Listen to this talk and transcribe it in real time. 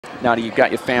Naty, you've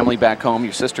got your family back home.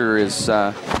 Your sister is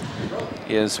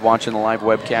watching the live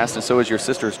webcast, and so is your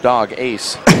sister's dog,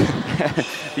 Ace.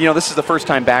 You know, this is the first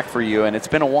time back for you, and it's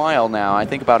been a while now. I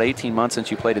think about 18 months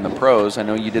since you played in the pros. I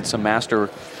know you did some master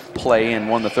play and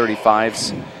won the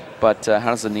 35s, but how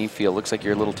does the knee feel? Looks like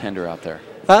you're a little tender out there.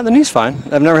 The knee's fine.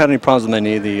 I've never had any problems with my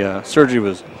knee. The surgery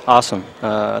was awesome.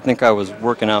 I think I was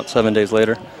working out 7 days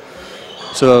later.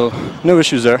 So no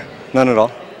issues there, none at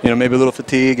all. You know, maybe a little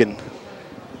fatigue, and,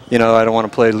 you know, I don't want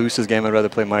to play Luce's game. I'd rather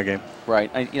play my game. Right.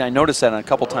 I noticed that a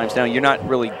couple times now. You're not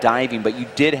really diving, but you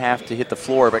did have to hit the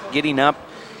floor. But getting up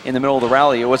in the middle of the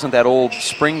rally, it wasn't that old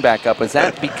spring back up. Is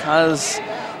that because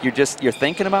you're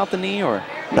thinking about the knee, or?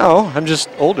 No, I'm just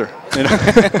older. You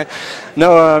know?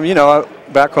 No, you know,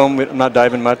 back home I'm not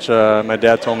diving much. My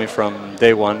dad told me from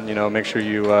day one, you know, make sure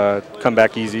you come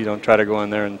back easy. Don't try to go in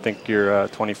there and think you're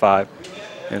 25.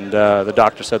 And the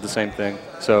doctor said the same thing.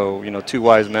 So, you know, two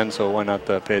wise men, so why not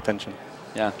pay attention?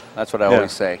 Yeah, that's what I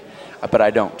always say, but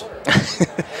I don't.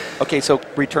 Okay, so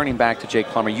returning back to Jake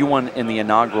Plummer, you won in the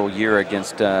inaugural year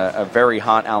against a very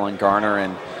hot Alan Garner,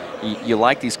 and you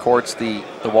like these courts. The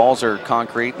walls are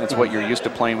concrete. That's what you're used to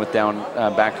playing with down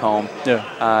back home.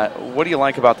 Yeah. What do you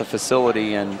like about the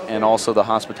facility and also the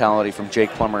hospitality from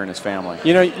Jake Plummer and his family?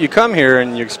 You know, you come here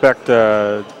and you expect,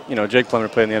 you know, Jake Plummer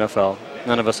to play in the NFL.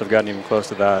 None of us have gotten even close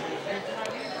to that.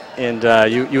 And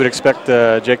you would expect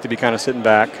Jake to be kind of sitting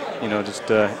back, you know, just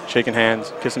shaking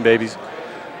hands, kissing babies.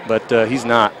 But he's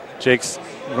not. Jake's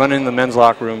running the men's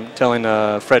locker room, telling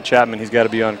Fred Chapman he's got to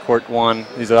be on court 1.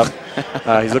 He's up.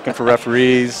 He's looking for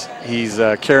referees. He's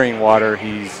carrying water.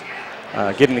 He's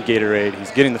getting the Gatorade.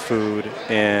 He's getting the food.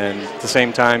 And at the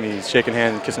same time, he's shaking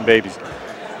hands and kissing babies.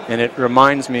 And it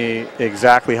reminds me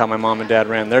exactly how my mom and dad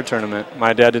ran their tournament.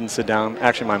 My dad didn't sit down.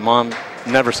 Actually, my mom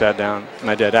never sat down.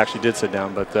 My dad actually did sit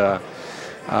down, but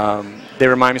they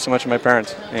remind me so much of my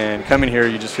parents. And coming here,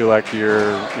 you just feel like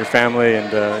you're your family,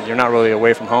 and you're not really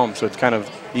away from home, so it's kind of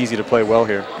easy to play well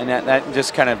here. And that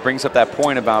just kind of brings up that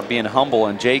point about being humble,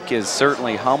 and Jake is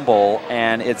certainly humble,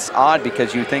 and it's odd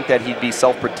because you think that he'd be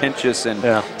self-pretentious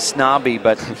and snobby,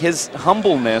 but his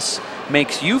humbleness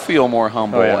makes you feel more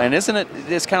humble. Oh, yeah. And isn't it,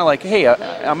 it's kind of like, hey,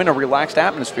 I'm in a relaxed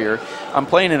atmosphere. I'm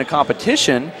playing in a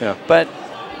competition, but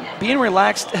being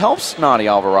relaxed helps Naty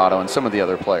Alvarado and some of the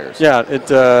other players. Yeah,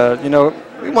 you know,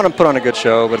 we want to put on a good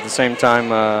show, but at the same time,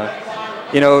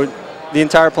 you know, the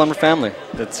entire Plummer family.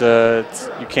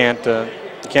 You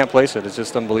can't place it. It's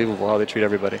just unbelievable how they treat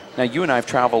everybody. Now, you and I have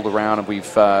traveled around, and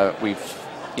we've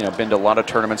you know, been to a lot of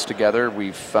tournaments together.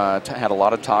 We've had a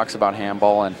lot of talks about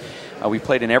handball, and we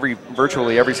played in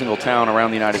virtually every single town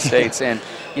around the United States. And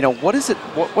you know,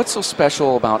 what's so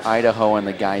special about Idaho and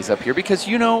the guys up here? Because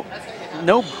you know,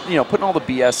 putting all the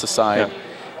BS aside,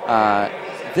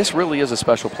 this really is a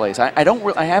special place. I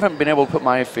haven't been able to put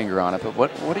my finger on it, but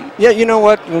what do you? Yeah, you know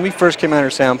what? When we first came out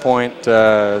of Sandpoint,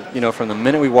 you know, from the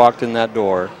minute we walked in that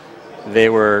door, they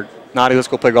were, Naty, let's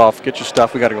go play golf. Get your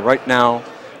stuff. We got to go right now.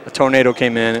 A tornado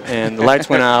came in, and the lights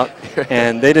went out,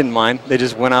 and they didn't mind. They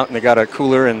just went out and they got a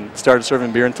cooler and started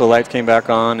serving beer until the lights came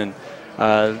back on. And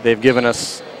they've given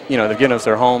us, you know,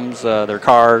 their homes, their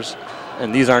cars.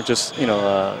 And these aren't just, you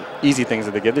know, easy things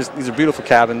that they give. These are beautiful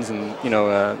cabins and, you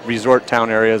know, resort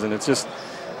town areas. And it's just,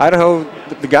 Idaho,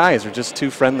 the guys are just too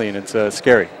friendly, and it's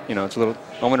scary. You know, it's a little,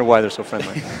 I wonder why they're so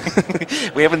friendly.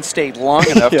 We haven't stayed long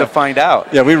enough to find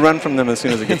out. Yeah, we run from them as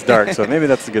soon as it gets dark, so maybe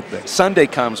that's a good thing. Sunday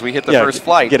comes, we hit the first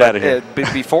flight. Get out of here.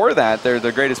 Before that, they're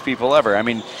the greatest people ever. I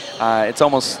mean, it's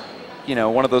almost, you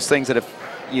know, one of those things that if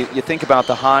you think about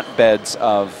the hotbeds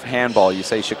of handball, you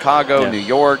say Chicago, New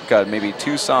York, maybe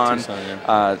Tucson,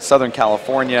 Southern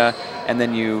California, and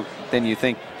then you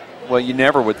think, well, you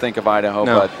never would think of Idaho,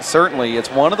 but certainly it's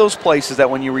one of those places that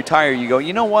when you retire, you go,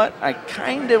 you know what, I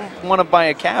kind of want to buy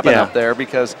a cabin up there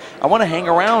because I want to hang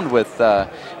around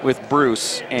with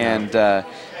Bruce and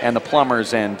the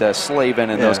Plumbers and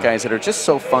Slavin and those guys that are just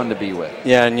so fun to be with.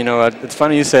 Yeah, and you know, it's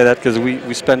funny you say that because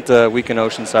we spent a week in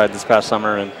Oceanside this past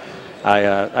summer, and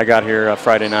I got here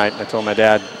Friday night, and I told my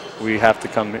dad we have to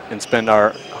come and spend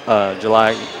our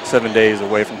July 7 days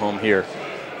away from home here.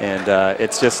 And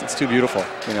it's too beautiful.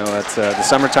 You know, it's the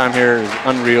summertime here is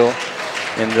unreal,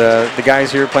 and the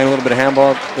guys here playing a little bit of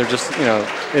handball, they're just, you know,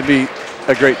 it'd be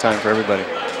a great time for everybody.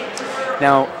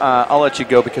 Now, I'll let you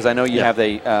go because I know you have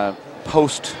a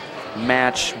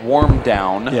post-match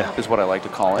warm-down, is what I like to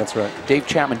call it. That's right. Dave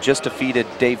Chapman just defeated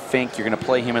Dave Fink. You're going to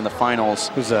play him in the finals.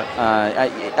 Who's that?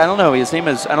 I don't know. His name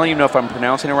is, I don't even know if I'm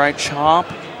pronouncing it right,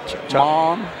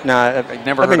 Mom? Nah, I've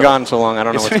been gone so long, I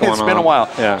don't know what's going on. It's been a while.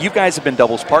 Yeah. You guys have been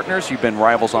doubles partners. You've been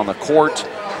rivals on the court.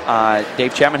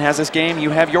 Dave Chapman has his game.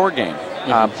 You have your game.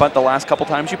 But the last couple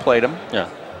times you played him,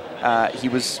 he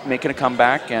was making a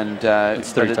comeback, and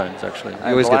it's 3 times actually. You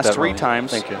always the get last that 3 wrong.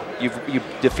 times, Thank you. you've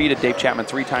defeated Dave Chapman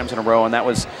 3 times in a row, and that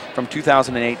was from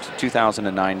 2008 to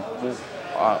 2009.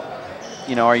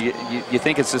 You know, you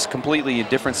think it's this completely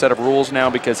different set of rules now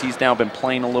because he's now been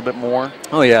playing a little bit more?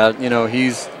 Oh yeah, you know,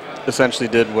 he's essentially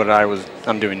did what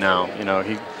I'm doing now. You know,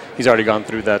 he's already gone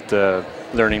through that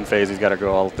learning phase. He's got to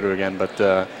go all through again,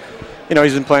 but you know,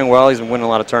 he's been playing well. He's been winning a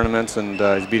lot of tournaments, and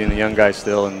he's beating the young guys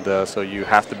still. And so you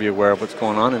have to be aware of what's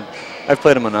going on. And I've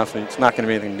played him enough. And it's not going to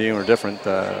be anything new or different.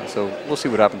 So we'll see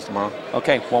what happens tomorrow.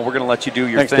 Okay. Well, we're going to let you do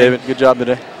your thing. Thanks, David. Good job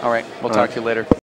today. All right. We'll talk to you later.